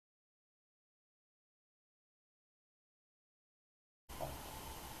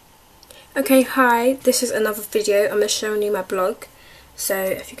Okay, hi, this is another video. I'm just showing you my blog. So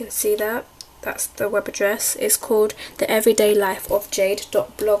if you can see that, that's the web address. It's called The Everyday Life of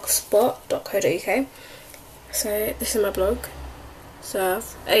Jade.blogspot.co.uk. So this is my blog. So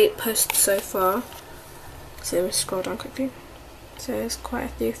I've 8 posts so far. So let me scroll down quickly. So there's quite a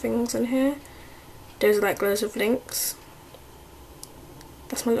few things in here. There's like loads of links.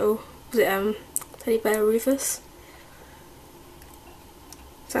 That's my little, teddy bear Rufus.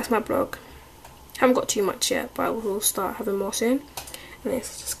 So that's my blog. Haven't got too much yet, but I will start having more soon. And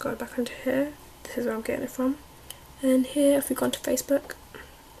let's just go back into here. This is where I'm getting it from. And then here, if we go onto Facebook,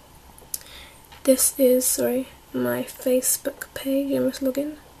 this is, my Facebook page. I must log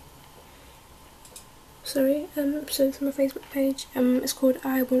in. So this is my Facebook page. It's called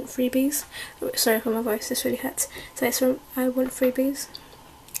I Want Freebies. Sorry for my voice, this really hurts. So it's from I Want Freebies.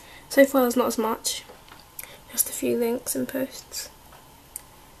 So far there's not as much. Just a few links and posts.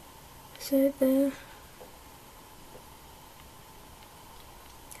 So there.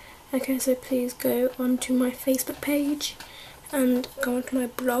 Okay, so please go onto my Facebook page and go onto my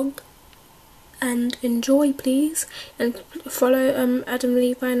blog and enjoy, please, and follow Adam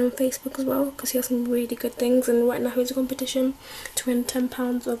Levine on Facebook as well, because he has some really good things. And right now he's a competition to win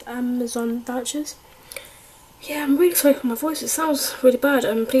 £10 of Amazon vouchers. Yeah, I'm really sorry for my voice, it sounds really bad.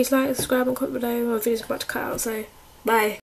 Please like, subscribe and comment below. My video's about to cut out, so bye.